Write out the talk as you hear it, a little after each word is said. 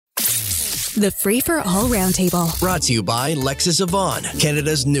The Free for All Roundtable. Brought to you by Lexus of Vaughan,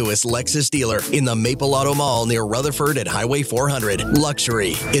 Canada's newest Lexus dealer in the Maple Auto Mall near Rutherford at Highway 400. Luxury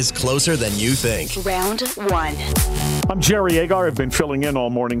is closer than you think. Round 1. I'm Jerry Agar. I've been filling in all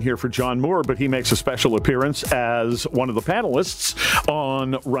morning here for John Moore, but he makes a special appearance as one of the panelists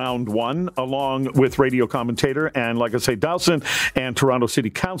on Round 1, along with radio commentator and Lagacé Dowson and Toronto City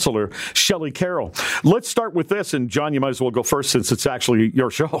Councillor Shelley Carroll. Let's start with this, and John, you might as well go first since it's actually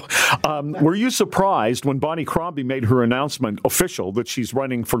your show. Were you surprised when Bonnie Crombie made her announcement official that she's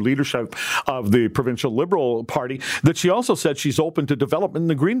running for leadership of the Provincial Liberal Party, that she also said she's open to development in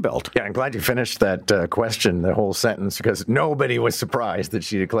the Greenbelt? Yeah, I'm glad you finished that question, the whole sentence, because nobody was surprised that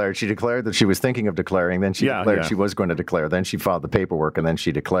she declared. She declared that she was thinking of declaring, then she declared she was going to declare, then she filed the paperwork, and then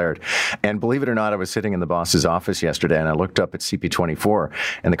she declared. And believe it or not, I was sitting in the boss's office yesterday, and I looked up at CP24,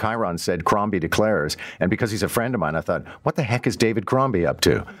 and the Chiron said Crombie declares. And because he's a friend of mine, I thought, what the heck is David Crombie up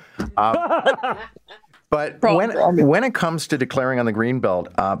to? But when it comes to declaring on the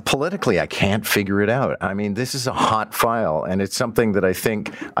Greenbelt, politically, I can't figure it out. I mean, this is a hot file, and it's something that I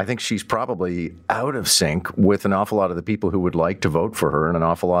think she's probably out of sync with an awful lot of the people who would like to vote for her and an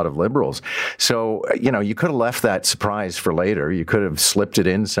awful lot of Liberals. So, you could have left that surprise for later. You could have slipped it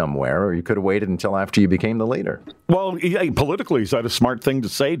in somewhere, or you could have waited until after you became the leader. Well, politically, is that a smart thing to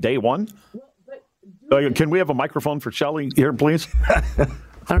say, day one? Can we have a microphone for Shelley here, please?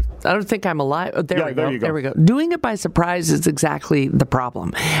 I don't think I'm alive. Oh, there we go. There we go. Doing it by surprise is exactly the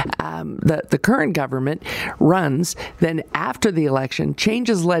problem. The current government runs, then after the election,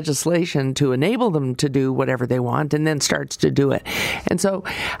 changes legislation to enable them to do whatever they want, and then starts to do it. And so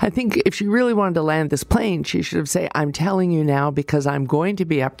I think if she really wanted to land this plane, she should have said, I'm telling you now because I'm going to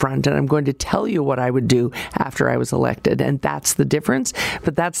be upfront and I'm going to tell you what I would do after I was elected. And that's the difference.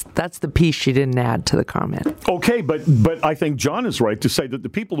 But that's the piece she didn't add to the comment. Okay, but I think John is right to say that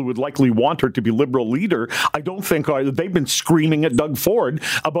the people who would likely want her to be Liberal leader, I don't think they've been screaming at Doug Ford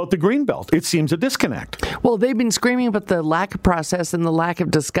about the Greenbelt. It seems a disconnect. Well, they've been screaming about the lack of process and the lack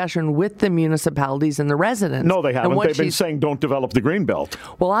of discussion with the municipalities and the residents. No, they haven't. They've been saying don't develop the Greenbelt.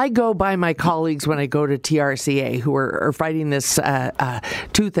 Well, I go by my colleagues when I go to TRCA who are fighting this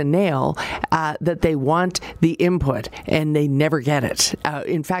tooth and nail, that they want the input and they never get it.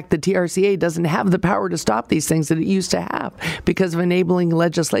 In fact, the TRCA doesn't have the power to stop these things that it used to have because of enabling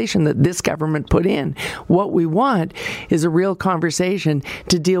legislation that this government put in. What we want is a real conversation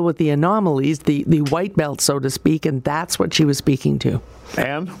to deal with the anomalies, the white belt, so to speak, and that's what she was speaking to.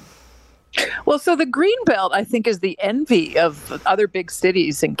 And? Well, so the Greenbelt, I think, is the envy of other big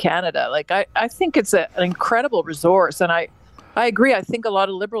cities in Canada. Like, I think it's an incredible resource, and I agree. I think a lot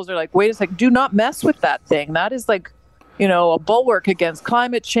of Liberals are like, wait a second, do not mess with that thing. That is like, a bulwark against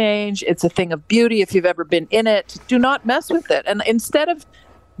climate change. It's a thing of beauty if you've ever been in it. Do not mess with it. And instead of,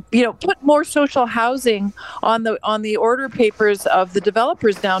 put more social housing on the order papers of the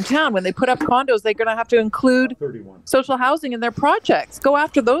developers downtown. When they put up condos, they're going to have to include social housing in their projects. Go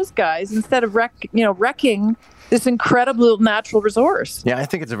after those guys instead of wrecking this incredible natural resource. Yeah, I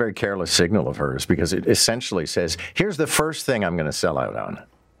think it's a very careless signal of hers because it essentially says, here's the first thing I'm going to sell out on.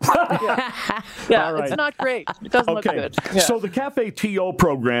 Yeah, right. It's not great. It doesn't look good. Yeah. So the Cafe TO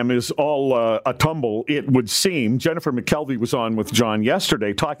program is all a tumble, it would seem. Jennifer McKelvey was on with John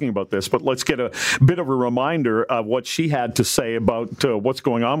yesterday talking about this, but let's get a bit of a reminder of what she had to say about what's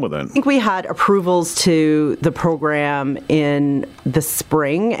going on with it. I think we had approvals to the program in the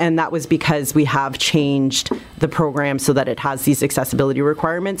spring, and that was because we have changed the program so that it has these accessibility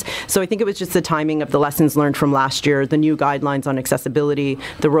requirements. So I think it was just the timing of the lessons learned from last year, the new guidelines on accessibility,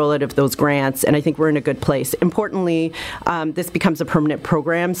 the rollout of those grants, and I think we're in a good place. Importantly, this becomes a permanent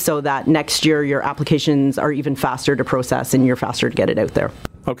program so that next year your applications are even faster to process and you're faster to get it out there.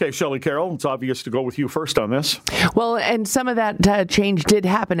 Okay, Shelley Carroll, it's obvious to go with you first on this. Well, and some of that change did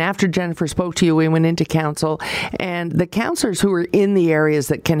happen after Jennifer spoke to you. We went into council, and the councillors who are in the areas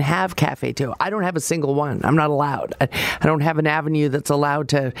that can have Cafe 2, I don't have a single one. I'm not allowed. I don't have an avenue that's allowed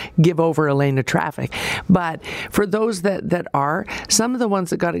to give over a lane of traffic. But for those that are, some of the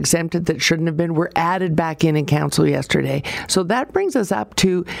ones that got exempted that shouldn't have been were added back in council yesterday. So that brings us up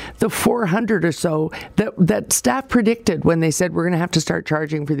to the 400 or so that staff predicted when they said we're going to have to start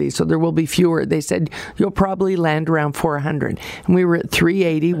charging for these, so there will be fewer. They said you'll probably land around 400, and we were at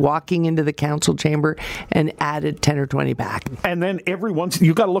 380 walking into the council chamber and added 10 or 20 back. And then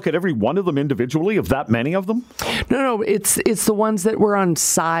you got to look at every one of them individually, of that many of them? No, it's the ones that were on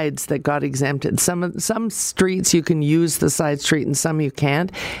sides that got exempted. Some streets you can use the side street and some you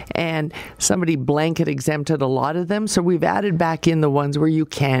can't, and somebody blanket exempted a lot of them, so we've added back in the ones where you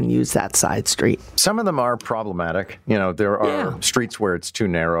can use that side street. Some of them are problematic. There are streets where it's too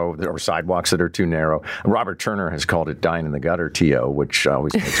narrow, or sidewalks that are too narrow. Robert Turner has called it "dine in the gutter," T.O., which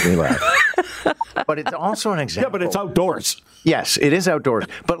always makes me laugh. But it's also an example. Yeah, but it's outdoors. Yes, it is outdoors.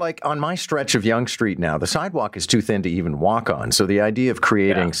 But like on my stretch of Yonge Street now, the sidewalk is too thin to even walk on. So the idea of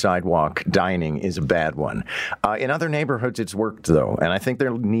creating sidewalk dining is a bad one. In other neighborhoods, it's worked, though. And I think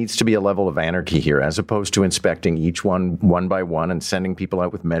there needs to be a level of anarchy here, as opposed to inspecting each one by one and sending people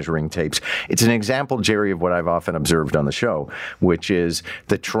out with measuring tapes. It's an example, Jerry, of what I've often observed on the show, which is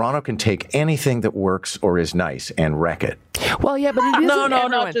that Toronto can take anything that works or is nice and wreck it. Well, yeah, but it isn't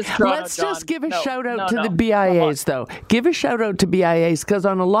everyone. Not just Toronto, Let's just give a shout out to no. the BIAs, though. Give a shout out to BIAs, because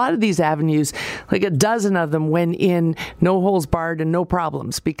on a lot of these avenues, like a dozen of them went in, no holes barred and no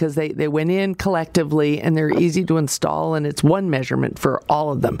problems, because they went in collectively and they're easy to install, and it's one measurement for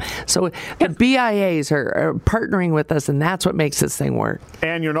all of them. So the BIAs are partnering with us, and that's what makes this thing work.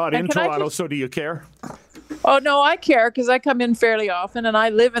 And you're not in Toronto, so do you care? Oh, no, I care because I come in fairly often and I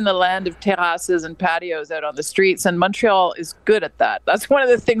live in the land of terraces and patios out on the streets, and Montreal is good at that. That's one of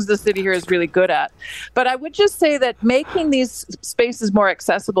the things the city here is really good at. But I would just say that making these spaces more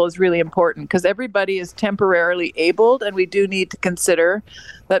accessible is really important, because everybody is temporarily abled, and we do need to consider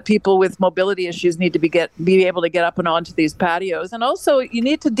that people with mobility issues need to be able to get up and onto these patios. And also you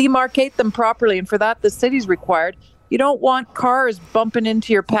need to demarcate them properly, and for that the city's required. You don't want cars bumping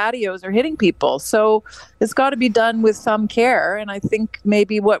into your patios or hitting people. So it's got to be done with some care. And I think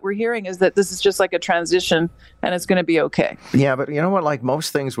maybe what we're hearing is that this is just like a transition and it's going to be okay. Yeah, but you know what? Like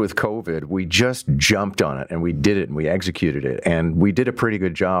most things with COVID, we just jumped on it and we did it and we executed it. And we did a pretty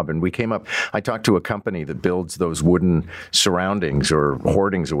good job. And we came up, I talked to a company that builds those wooden surroundings or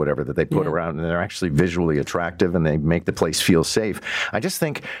hoardings or whatever that they put around, and they're actually visually attractive and they make the place feel safe. I just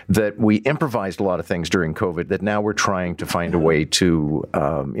think that we improvised a lot of things during COVID that now we're trying to find a way to,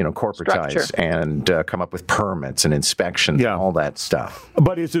 corporatize and come up with permits and inspections and all that stuff.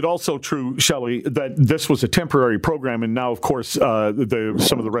 But is it also true, Shelley, that this was a temporary program, and now, of course, some of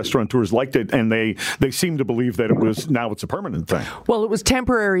the restaurateurs liked it, and they seem to believe that now it's a permanent thing? Well, it was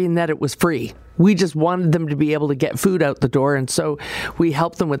temporary in that it was free. We just wanted them to be able to get food out the door, and so we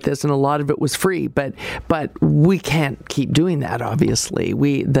helped them with this, and a lot of it was free. But we can't keep doing that, obviously.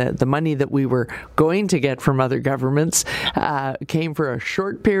 The money that we were going to get from other governments came for a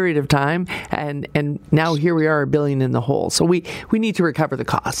short period of time, and now here we are $1 billion in the hole. So we need to recover the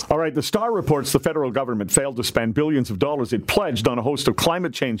costs. All right, the Star reports the federal government failed to spend billions of dollars it pledged on a host of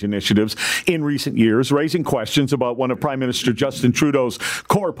climate change initiatives in recent years, raising questions about one of Prime Minister Justin Trudeau's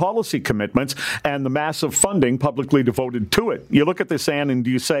core policy commitments and the massive funding publicly devoted to it. You look at this, Anne, and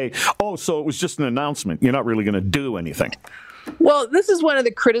do you say, oh, so it was just an announcement. You're not really going to do anything. Well, this is one of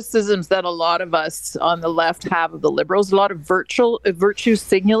the criticisms that a lot of us on the left have of the Liberals, a lot of virtue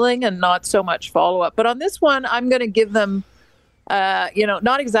signaling and not so much follow-up. But on this one, I'm going to give them,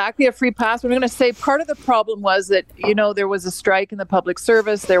 not exactly a free pass. But I'm going to say part of the problem was that, there was a strike in the public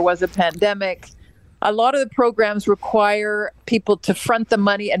service. There was a pandemic. A lot of the programs require people to front the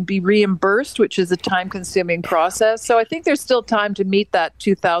money and be reimbursed, which is a time-consuming process. So I think there's still time to meet that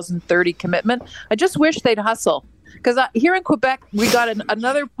 2030 commitment. I just wish they'd hustle. Because here in Quebec, we got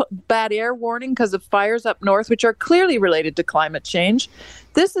another bad air warning because of fires up north, which are clearly related to climate change.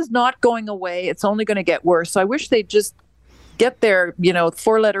 This is not going away. It's only going to get worse. So I wish they'd just get their,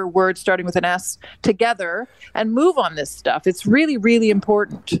 4-letter word starting with an S together and move on this stuff. It's really, really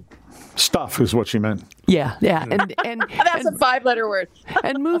important. Stuff is what she meant. Yeah. And that's a 5-letter word.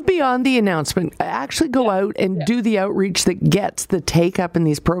 And move beyond the announcement. Actually go out and do the outreach that gets the take up in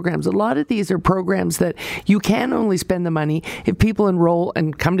these programs. A lot of these are programs that you can only spend the money if people enroll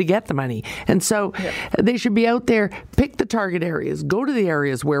and come to get the money. And so they should be out there, pick the target areas, go to the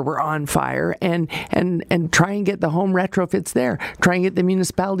areas where we're on fire and try and get the home retrofits there. Try and get the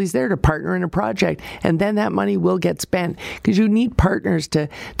municipalities there to partner in a project. And then that money will get spent, because you need partners to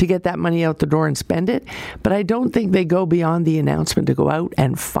get that money out the door and spend it. But I don't think they go beyond the announcement to go out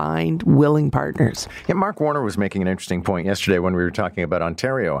and find willing partners. Yeah, Mark Warner was making an interesting point yesterday when we were talking about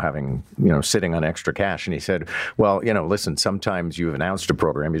Ontario having, sitting on extra cash. And he said, well, listen, sometimes you've announced a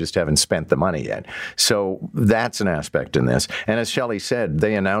program, you just haven't spent the money yet. So that's an aspect in this. And as Shelley said,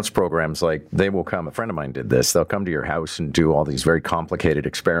 they announce programs like they will come. A friend of mine did this. They'll come to your house and do all these very complicated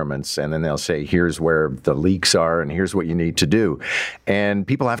experiments. And then they'll say, here's where the leaks are and here's what you need to do. And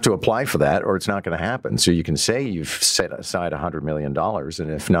people have to apply for that or it's not going to happen. happen. So you can say you've set aside $100 million,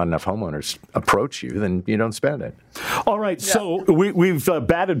 and if not enough homeowners approach you, then you don't spend it. All right, so we've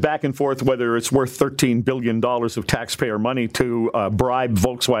batted back and forth whether it's worth $13 billion of taxpayer money to bribe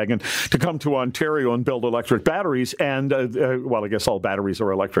Volkswagen to come to Ontario and build electric batteries. And, well, I guess all batteries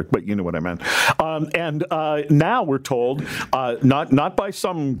are electric, but you know what I meant. And now we're told, not by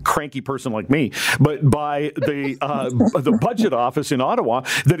some cranky person like me, but by the budget office in Ottawa,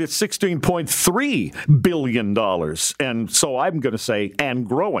 that it's $16.3 billion. And so I'm going to say, and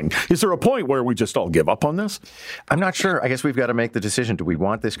growing. Is there a point where we just all give up on this? I'm not sure. I guess we've got to make the decision. Do we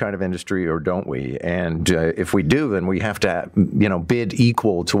want this kind of industry or don't we? And if we do, then we have to, bid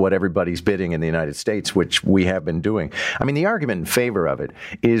equal to what everybody's bidding in the United States, which we have been doing. I mean, the argument in favor of it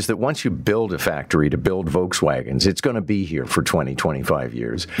is that once you build a factory to build Volkswagens, it's going to be here for 20, 25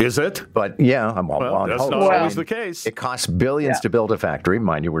 years. Is it? But yeah, well, that's not always the case. It costs billions to build a factory.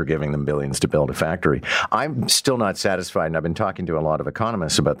 Mind you, we're giving them billions to build a factory. I'm still not satisfied, and I've been talking to a lot of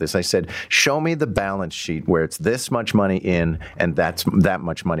economists about this. I said, show me the balance sheet where it's this much money in and that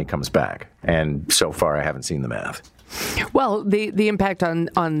much money comes back. And so far, I haven't seen the math. Well, the impact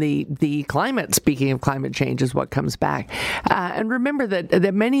on the climate, speaking of climate change, is what comes back. And remember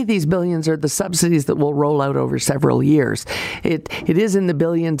that many of these billions are the subsidies that will roll out over several years. It is in the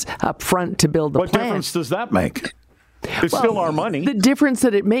billions up front to build the plant. What difference does that make? It's still our money. The difference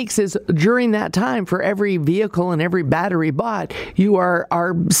that it makes is during that time, for every vehicle and every battery bought, you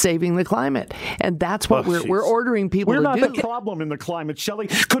are saving the climate. And that's what we're ordering people to do. We're not the problem in the climate, Shelley.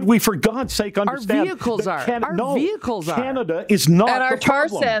 Could we, for God's sake, understand? Our vehicles are. Canada is not and our the tar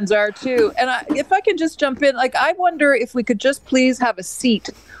problem. sands are too. And if I can just jump in, I wonder if we could just please have a seat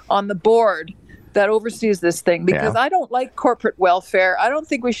on the board that oversees this thing, because I don't like corporate welfare. I don't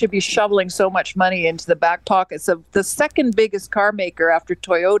think we should be shoveling so much money into the back pockets of the second biggest car maker after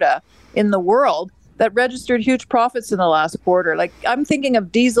Toyota in the world that registered huge profits in the last quarter. I'm thinking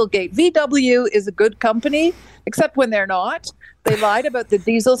of Dieselgate. VW is a good company, except when they're not. They lied about the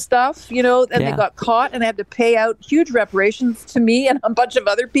diesel stuff, and they got caught and they had to pay out huge reparations to me and a bunch of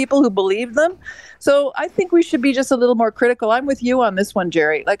other people who believed them. So I think we should be just a little more critical. I'm with you on this one,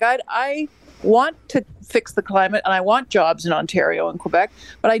 Jerry. I want to fix the climate and I want jobs in Ontario and Quebec,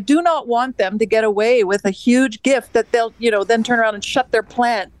 but I do not want them to get away with a huge gift that they'll, then turn around and shut their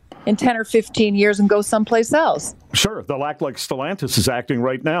plant in 10 or 15 years and go someplace else. Sure, they'll act like Stellantis is acting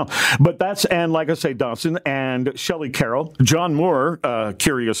right now. But that's, and like I say, Dowson and Shelley Carroll. John Moore,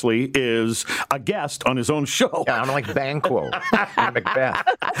 curiously, is a guest on his own show. Yeah, I'm like Banquo and Macbeth.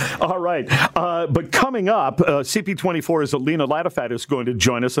 All right. But coming up, CP24's Lena Latafat is going to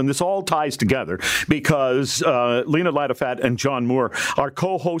join us, and this all ties together because Lena Latafat and John Moore are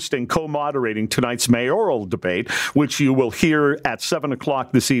co-hosting, co-moderating tonight's mayoral debate, which you will hear at 7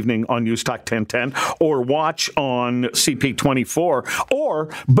 o'clock this evening on News Talk 1010, or watch on CP24, or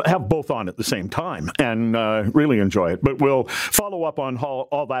have both on at the same time and really enjoy it. But we'll follow up on how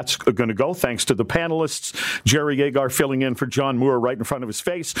all that's going to go, thanks to the panelists. Jerry Agar filling in for John Moore right in front of his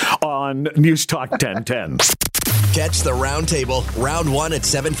face on News Talk 1010. Catch the Roundtable, Round 1 at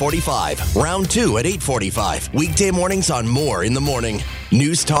 7:45, Round 2 at 8:45. Weekday mornings on More in the Morning.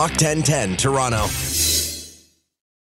 News Talk 1010, Toronto.